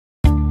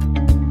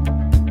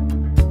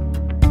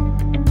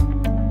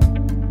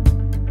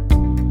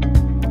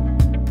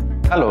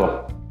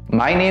Hello,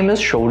 my name is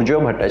Saurya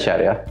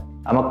Bhattacharya.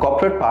 I'm a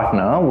corporate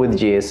partner with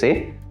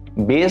JSA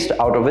based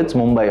out of its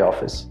Mumbai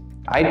office.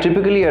 I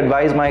typically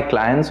advise my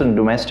clients on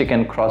domestic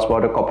and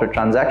cross-border corporate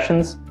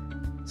transactions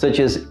such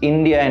as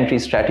India entry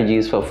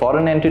strategies for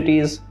foreign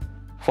entities,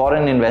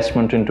 foreign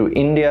investment into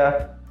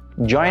India,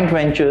 joint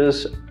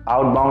ventures,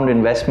 outbound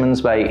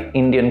investments by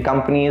Indian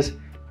companies,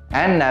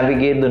 and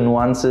navigate the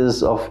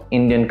nuances of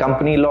Indian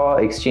company law,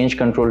 exchange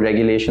control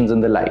regulations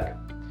and the like.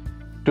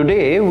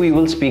 Today, we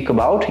will speak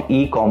about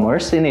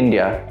e-commerce in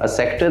India, a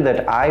sector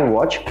that I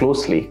watch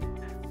closely.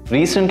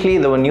 Recently,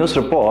 there were news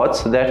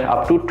reports that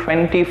up to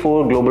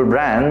 24 global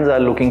brands are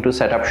looking to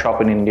set up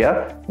shop in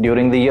India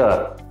during the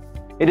year.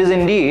 It is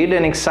indeed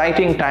an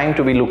exciting time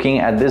to be looking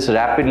at this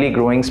rapidly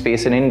growing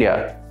space in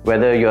India,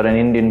 whether you're an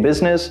Indian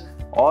business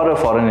or a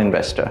foreign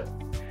investor.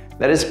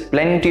 There is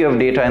plenty of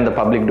data in the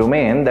public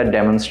domain that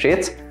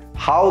demonstrates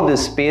how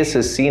this space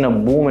has seen a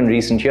boom in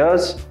recent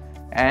years,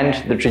 and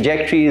the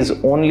trajectory is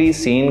only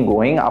seen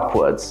going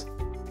upwards.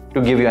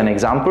 To give you an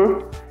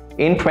example,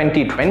 in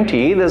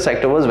 2020, the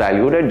sector was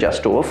valued at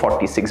just over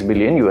 $46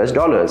 billion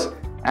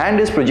and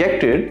is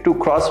projected to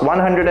cross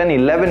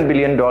 $111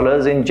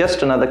 billion in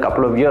just another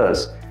couple of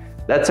years.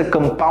 That's a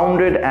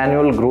compounded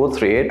annual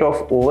growth rate of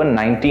over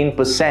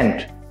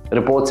 19%.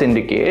 Reports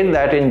indicate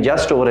that in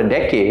just over a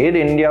decade,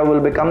 India will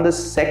become the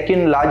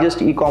second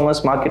largest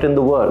e-commerce market in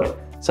the world,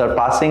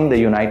 surpassing the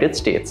United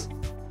States.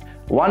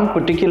 One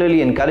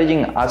particularly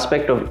encouraging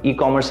aspect of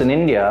e-commerce in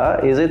India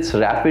is its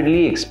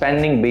rapidly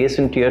expanding base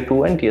in Tier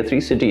 2 and Tier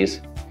 3 cities.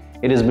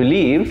 It is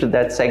believed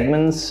that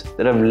segments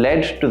that have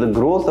led to the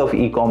growth of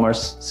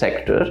e-commerce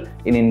sector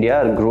in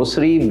India are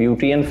grocery,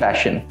 beauty and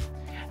fashion.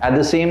 At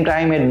the same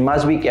time, it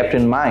must be kept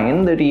in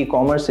mind that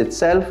e-commerce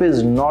itself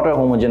is not a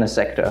homogeneous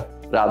sector,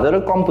 rather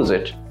a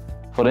composite.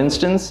 For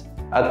instance,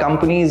 a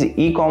company's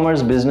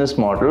e-commerce business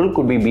model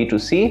could be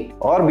B2C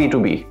or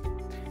B2B.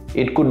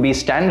 It could be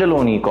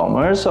standalone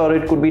e-commerce, or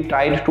it could be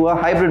tied to a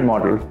hybrid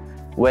model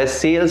where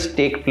sales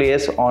take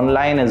place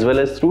online as well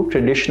as through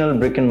traditional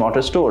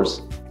brick-and-mortar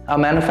stores. A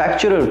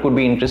manufacturer could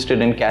be interested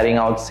in carrying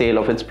out sale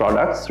of its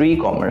products through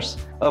e-commerce.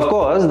 Of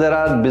course, there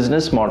are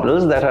business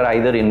models that are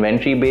either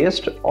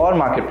inventory-based or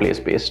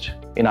marketplace-based.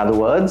 In other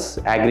words,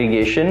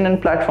 aggregation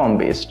and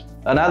platform-based.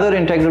 Another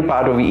integral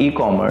part of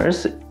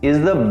e-commerce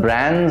is the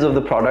brands of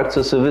the products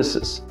or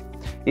services,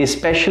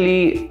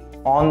 especially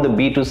on the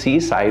B2C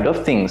side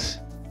of things.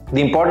 The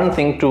important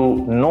thing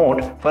to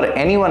note for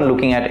anyone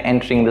looking at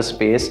entering the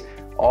space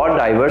or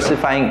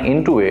diversifying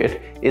into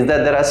it is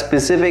that there are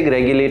specific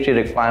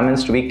regulatory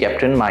requirements to be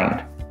kept in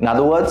mind. In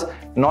other words,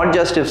 not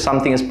just if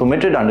something is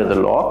permitted under the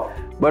law,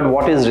 but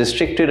what is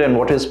restricted and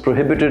what is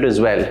prohibited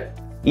as well.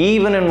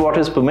 Even in what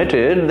is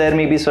permitted, there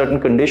may be certain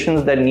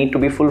conditions that need to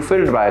be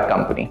fulfilled by a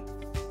company.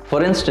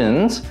 For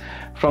instance,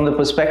 from the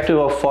perspective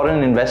of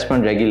foreign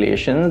investment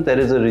regulations, there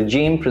is a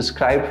regime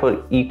prescribed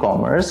for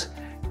e-commerce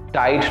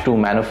tied to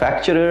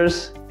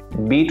manufacturers,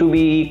 B2B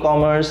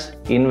e-commerce,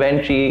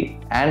 inventory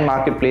and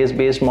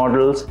marketplace-based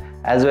models,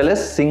 as well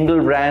as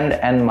single brand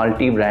and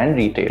multi-brand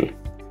retail.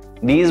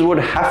 These would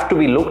have to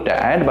be looked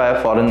at by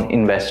a foreign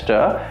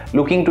investor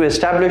looking to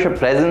establish a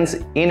presence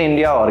in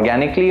India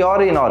organically or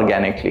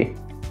inorganically.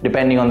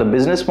 Depending on the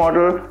business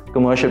model,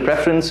 commercial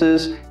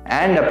preferences,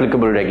 and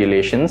applicable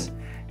regulations,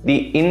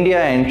 the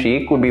India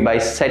entry could be by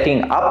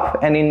setting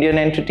up an Indian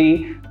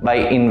entity, by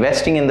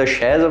investing in the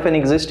shares of an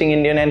existing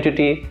Indian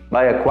entity,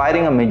 by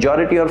acquiring a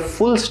majority or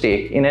full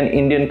stake in an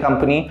Indian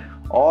company,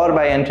 or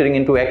by entering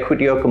into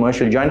equity or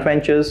commercial joint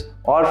ventures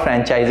or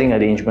franchising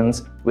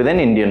arrangements with an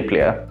Indian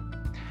player.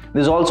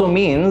 This also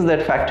means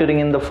that factoring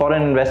in the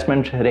foreign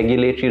investment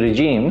regulatory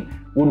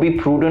regime would be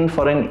prudent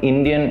for an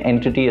Indian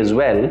entity as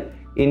well,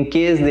 in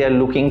case they are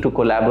looking to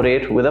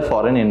collaborate with a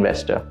foreign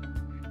investor.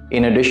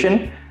 In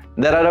addition,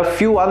 there are a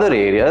few other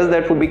areas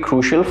that would be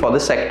crucial for the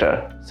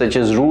sector, such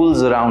as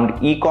rules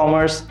around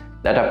e-commerce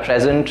that are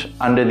present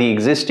under the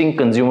existing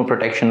consumer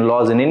protection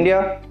laws in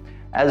India,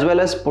 as well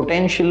as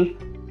potential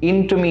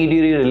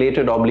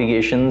intermediary-related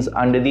obligations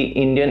under the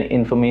Indian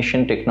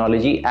Information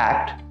Technology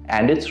Act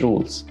and its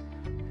rules.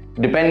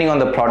 Depending on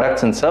the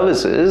products and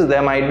services,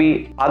 there might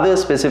be other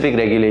specific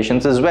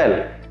regulations as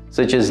well,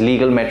 such as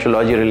legal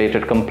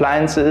metrology-related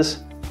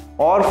compliances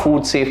or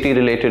food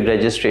safety-related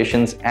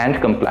registrations and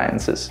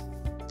compliances.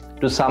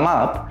 To sum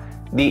up,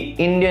 the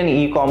Indian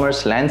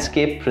e-commerce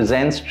landscape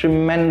presents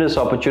tremendous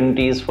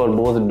opportunities for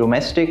both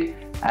domestic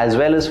as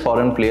well as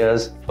foreign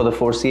players for the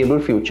foreseeable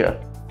future.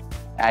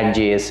 At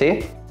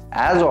JSA,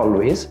 as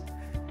always,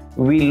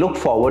 we look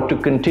forward to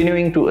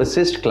continuing to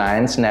assist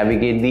clients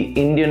navigate the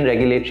Indian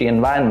regulatory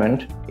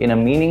environment in a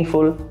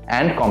meaningful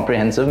and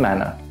comprehensive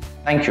manner.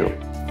 Thank you.